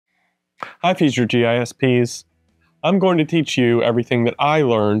Hi future GISPs. I'm going to teach you everything that I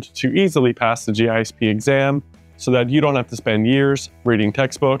learned to easily pass the GISP exam so that you don't have to spend years reading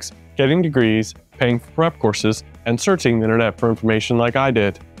textbooks, getting degrees, paying for prep courses, and searching the internet for information like I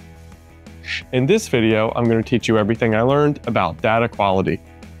did. In this video, I'm going to teach you everything I learned about data quality.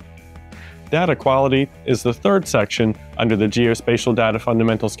 Data quality is the third section under the Geospatial Data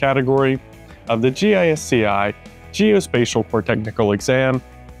Fundamentals category of the GISCI Geospatial Core Technical Exam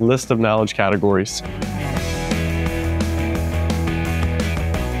list of knowledge categories.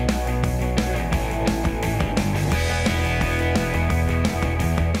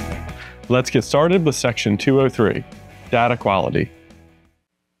 Let's get started with section 203, data quality.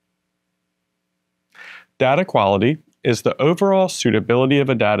 Data quality is the overall suitability of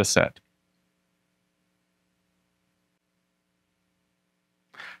a data set.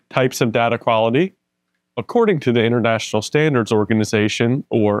 Types of data quality, according to the International Standards Organization,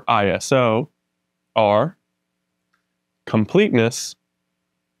 or ISO, are completeness,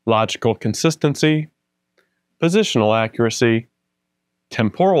 logical consistency, positional accuracy,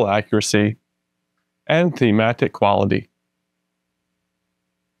 temporal accuracy, and thematic quality.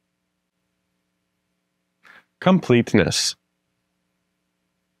 Completeness.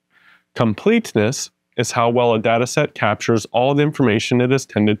 Completeness is how well a dataset captures all the information it is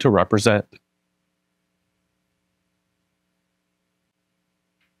intended to represent.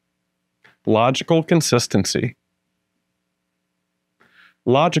 Logical consistency.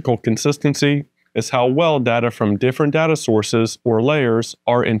 Logical consistency is how well data from different data sources or layers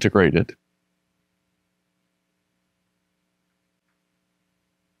are integrated.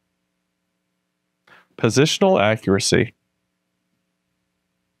 Positional accuracy.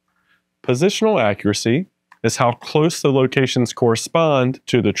 Positional accuracy is how close the locations correspond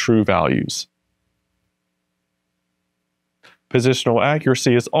to the true values. Positional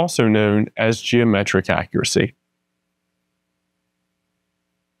accuracy is also known as geometric accuracy.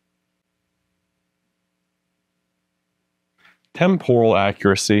 Temporal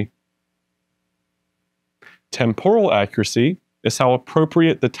accuracy. Temporal accuracy is how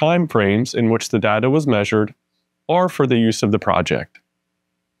appropriate the time frames in which the data was measured are for the use of the project.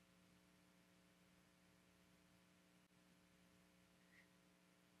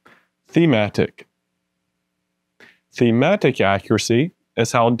 Thematic. Thematic accuracy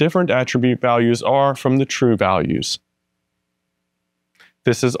is how different attribute values are from the true values.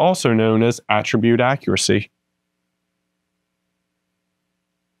 This is also known as attribute accuracy.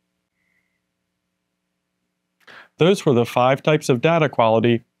 Those were the 5 types of data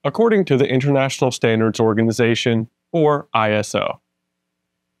quality according to the International Standards Organization, or ISO.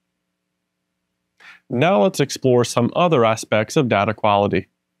 Now let's explore some other aspects of data quality.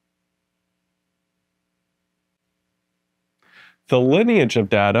 The lineage of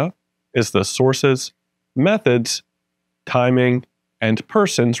data is the sources, methods, timing, and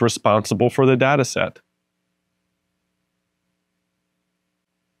persons responsible for the dataset.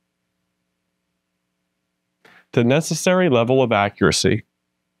 The necessary level of accuracy.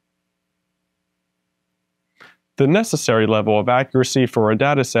 The necessary level of accuracy for a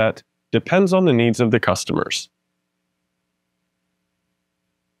dataset depends on the needs of the customers.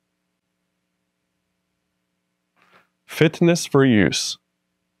 Fitness for use.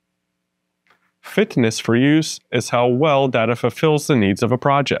 Fitness for use is how well data fulfills the needs of a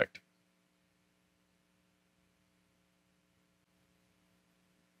project.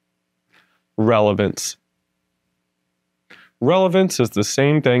 Relevance. Relevance is the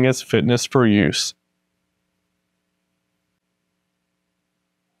same thing as fitness for use.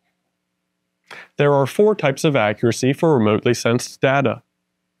 There are 4 types of accuracy for remotely sensed data.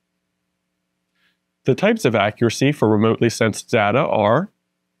 The types of accuracy for remotely sensed data are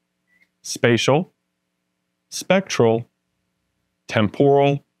spatial, spectral,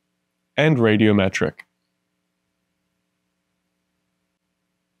 temporal, and radiometric.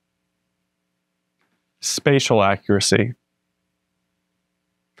 Spatial accuracy.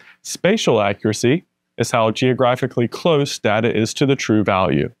 Spatial accuracy is how geographically close data is to the true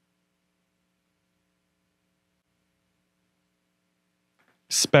value.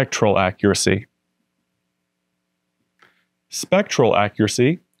 Spectral accuracy. Spectral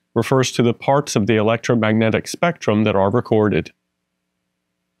accuracy refers to the parts of the electromagnetic spectrum that are recorded.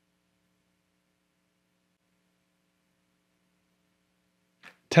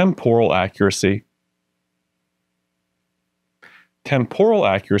 Temporal accuracy. Temporal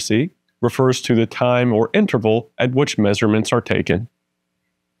accuracy refers to the time or interval at which measurements are taken.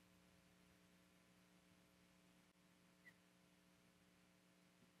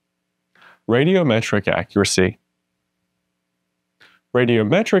 Radiometric accuracy.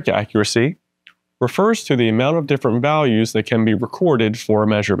 Radiometric accuracy refers to the amount of different values that can be recorded for a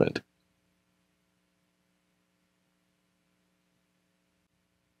measurement.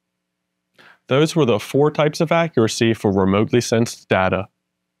 Those were the 4 types of accuracy for remotely sensed data.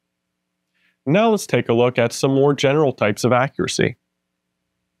 Now let's take a look at some more general types of accuracy.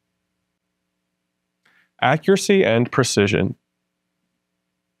 Accuracy and precision.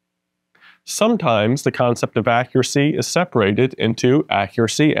 Sometimes the concept of accuracy is separated into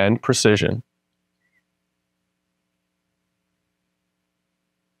accuracy and precision.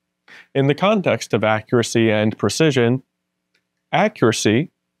 In the context of accuracy and precision,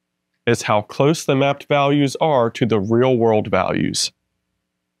 accuracy is how close the mapped values are to the real-world values.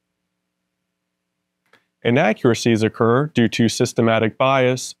 Inaccuracies occur due to systematic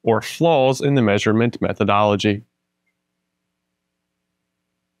bias or flaws in the measurement methodology.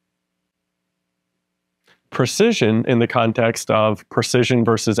 Precision, in the context of precision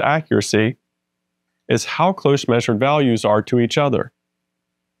versus accuracy, is how close measured values are to each other.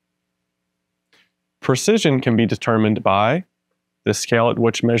 Precision can be determined by the scale at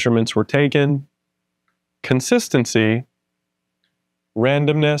which measurements were taken, consistency,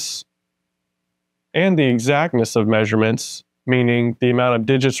 randomness, and the exactness of measurements, meaning the amount of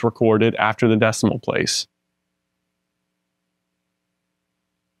digits recorded after the decimal place.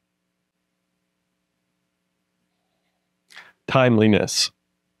 Timeliness.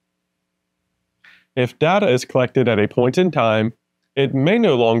 If data is collected at a point in time, it may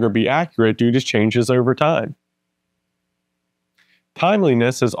no longer be accurate due to changes over time.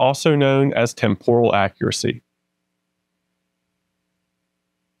 Timeliness is also known as temporal accuracy.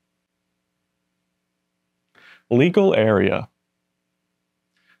 Legal area.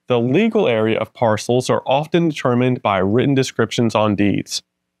 The legal area of parcels are often determined by written descriptions on deeds.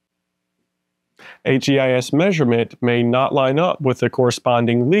 A GIS measurement may not line up with the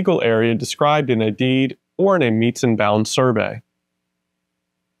corresponding legal area described in a deed or in a meets and bounds survey.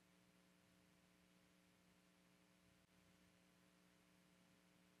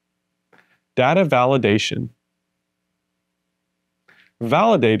 Data validation.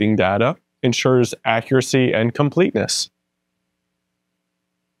 Validating data ensures accuracy and completeness.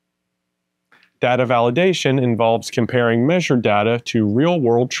 Data validation involves comparing measured data to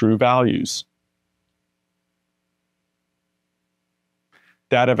real-world true values.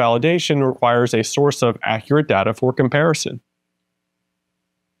 Data validation requires a source of accurate data for comparison.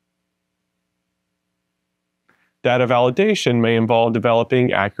 Data validation may involve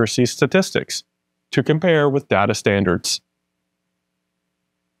developing accuracy statistics to compare with data standards.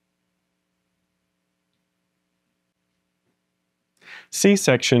 See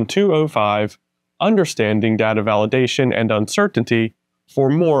Section 205, Understanding Data Validation and Uncertainty, for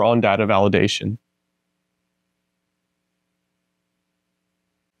more on data validation.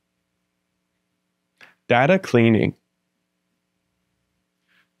 Data cleaning.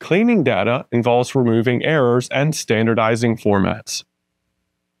 Cleaning data involves removing errors and standardizing formats.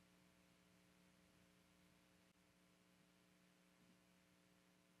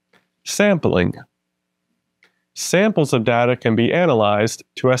 Sampling. Samples of data can be analyzed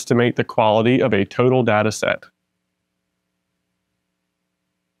to estimate the quality of a total data set.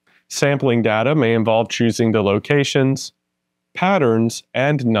 Sampling data may involve choosing the locations, patterns,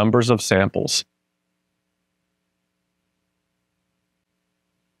 and numbers of samples.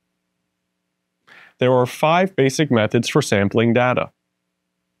 There are 5 basic methods for sampling data.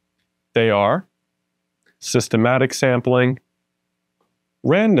 They are systematic sampling,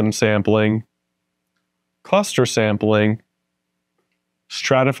 random sampling, cluster sampling,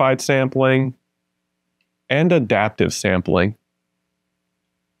 stratified sampling, and adaptive sampling.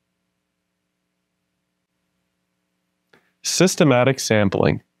 Systematic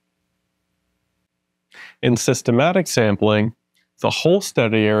sampling. In systematic sampling, the whole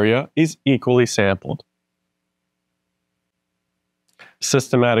study area is equally sampled.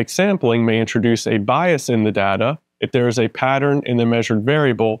 Systematic sampling may introduce a bias in the data if there is a pattern in the measured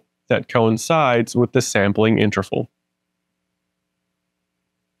variable that coincides with the sampling interval.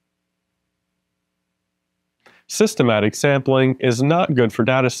 Systematic sampling is not good for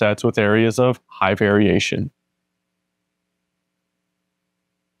datasets with areas of high variation.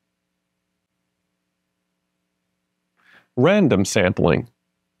 Random sampling.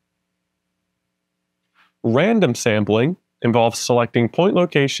 Random sampling involves selecting point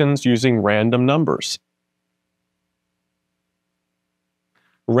locations using random numbers.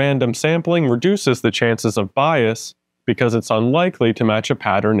 Random sampling reduces the chances of bias because it's unlikely to match a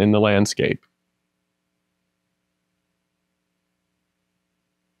pattern in the landscape.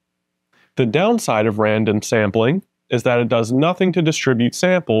 The downside of random sampling is that it does nothing to distribute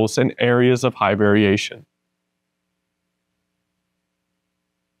samples in areas of high variation.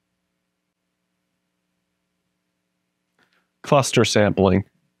 Cluster sampling.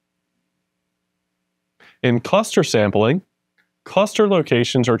 In cluster sampling, cluster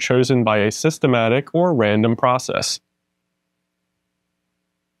locations are chosen by a systematic or random process.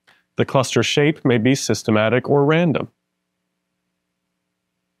 The cluster shape may be systematic or random.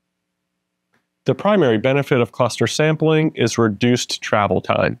 The primary benefit of cluster sampling is reduced travel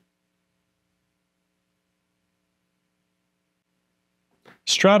time.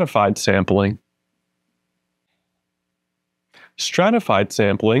 Stratified sampling. Stratified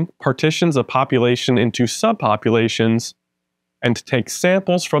sampling partitions a population into subpopulations and takes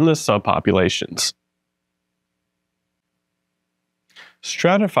samples from the subpopulations.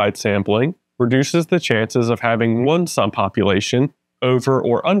 Stratified sampling reduces the chances of having one subpopulation over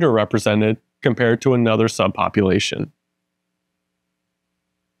or underrepresented compared to another subpopulation.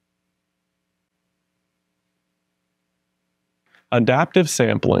 Adaptive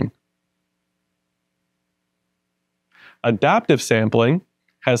sampling. Adaptive sampling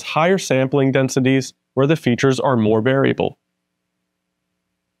has higher sampling densities where the features are more variable.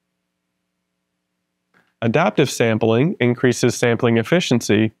 Adaptive sampling increases sampling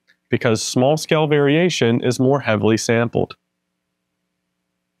efficiency because small-scale variation is more heavily sampled.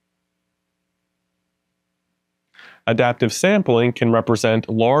 Adaptive sampling can represent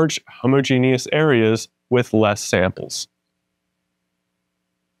large, homogeneous areas with less samples.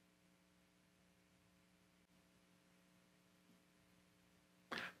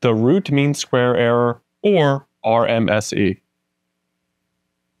 The root mean square error, or RMSE.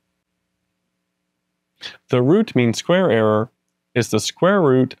 The root mean square error is the square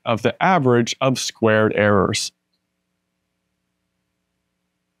root of the average of squared errors.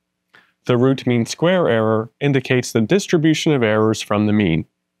 The root mean square error indicates the distribution of errors from the mean.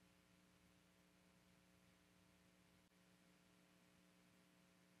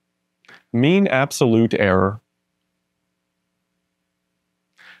 Mean absolute error.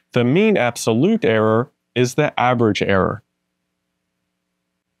 The mean absolute error is the average error.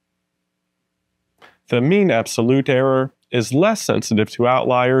 The mean absolute error is less sensitive to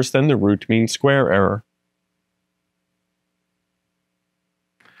outliers than the root mean square error.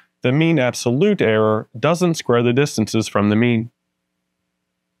 The mean absolute error doesn't square the distances from the mean.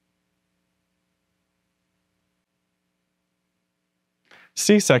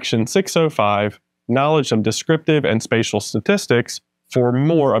 See Section 605, Knowledge of Descriptive and Spatial Statistics, for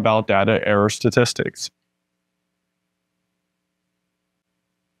more about data error statistics.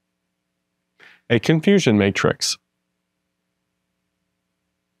 A confusion matrix.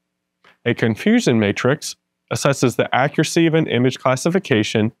 A confusion matrix assesses the accuracy of an image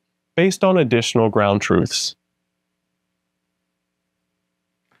classification based on additional ground truths.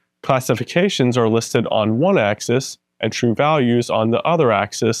 Classifications are listed on one axis and true values on the other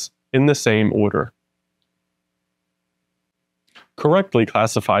axis in the same order. Correctly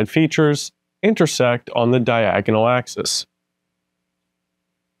classified features intersect on the diagonal axis.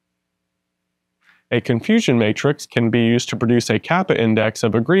 A confusion matrix can be used to produce a kappa index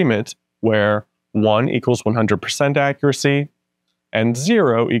of agreement where 1 equals 100% accuracy and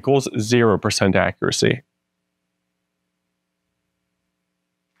 0 equals 0% accuracy.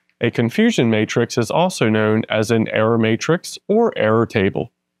 A confusion matrix is also known as an error matrix or error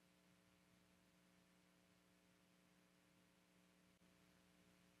table.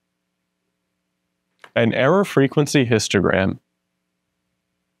 An error frequency histogram.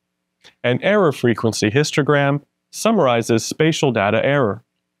 An error frequency histogram summarizes spatial data error.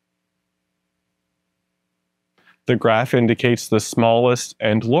 The graph indicates the smallest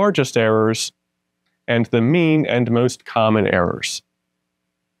and largest errors and the mean and most common errors.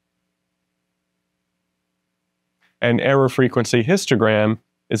 An error frequency histogram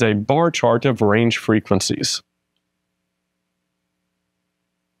is a bar chart of range frequencies.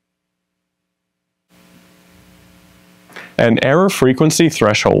 An error frequency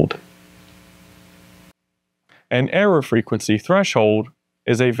threshold. An error frequency threshold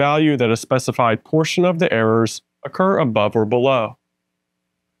is a value that a specified portion of the errors occur above or below.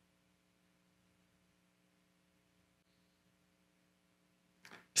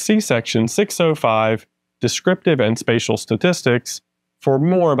 See Section 605, Descriptive and Spatial Statistics, for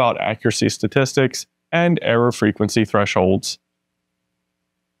more about accuracy statistics and error frequency thresholds.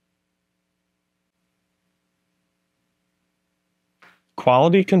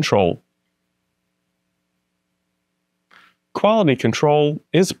 Quality control. Quality control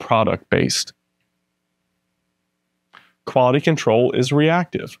is product-based. Quality control is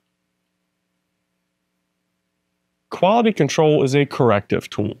reactive. Quality control is a corrective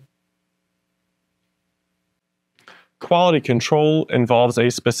tool. Quality control involves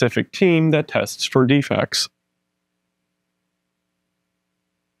a specific team that tests for defects.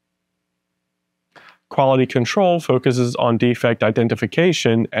 Quality control focuses on defect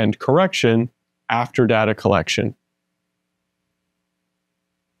identification and correction after data collection.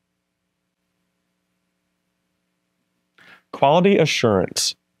 Quality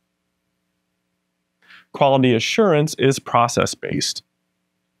assurance. Quality assurance is process-based.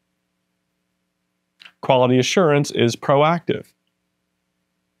 Quality assurance is proactive.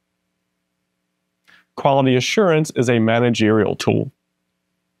 Quality assurance is a managerial tool.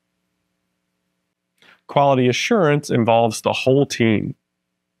 Quality assurance involves the whole team.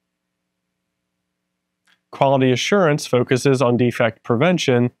 Quality assurance focuses on defect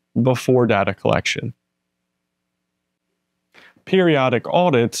prevention before data collection. Periodic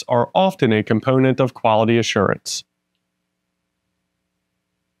audits are often a component of quality assurance.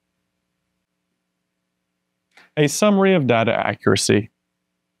 A summary of data accuracy.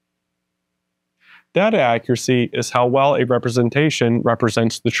 Data accuracy is how well a representation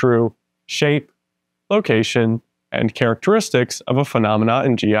represents the true shape, location, and characteristics of a phenomena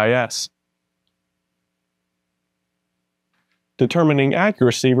in GIS. Determining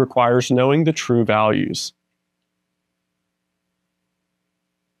accuracy requires knowing the true values.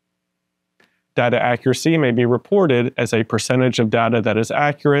 Data accuracy may be reported as a percentage of data that is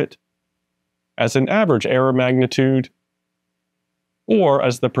accurate, as an average error magnitude, or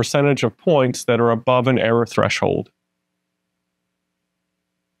as the percentage of points that are above an error threshold.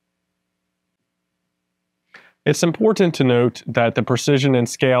 It's important to note that the precision and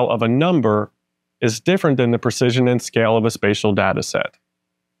scale of a number is different than the precision and scale of a spatial dataset.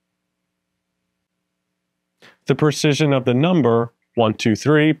 The precision of the number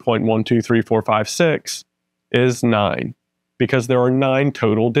 123.123456 is 9, because there are 9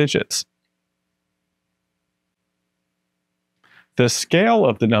 total digits. The scale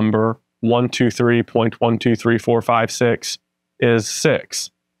of the number 123.123456 is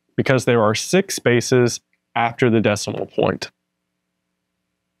 6, because there are 6 spaces after the decimal point.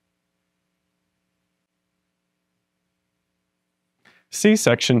 See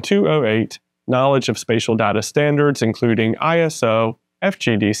Section 208, Knowledge of Spatial Data Standards, including ISO,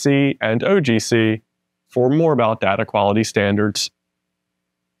 FGDC, and OGC, for more about data quality standards.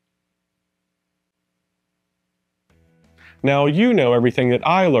 Now you know everything that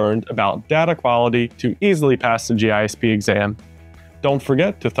I learned about data quality to easily pass the GISP exam. Don't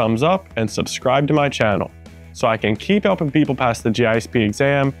forget to thumbs up and subscribe to my channel, so I can keep helping people pass the GISP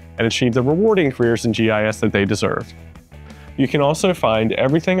exam and achieve the rewarding careers in GIS that they deserve. You can also find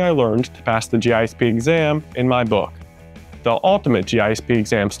everything I learned to pass the GISP exam in my book, The Ultimate GISP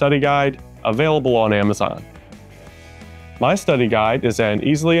Exam Study Guide, available on Amazon. My study guide is an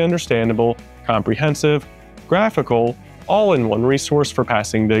easily understandable, comprehensive, graphical, all-in-one resource for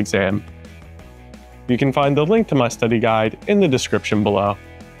passing the exam. You can find the link to my study guide in the description below.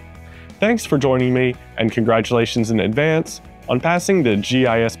 Thanks for joining me, and congratulations in advance on passing the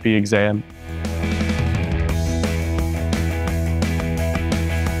GISP exam.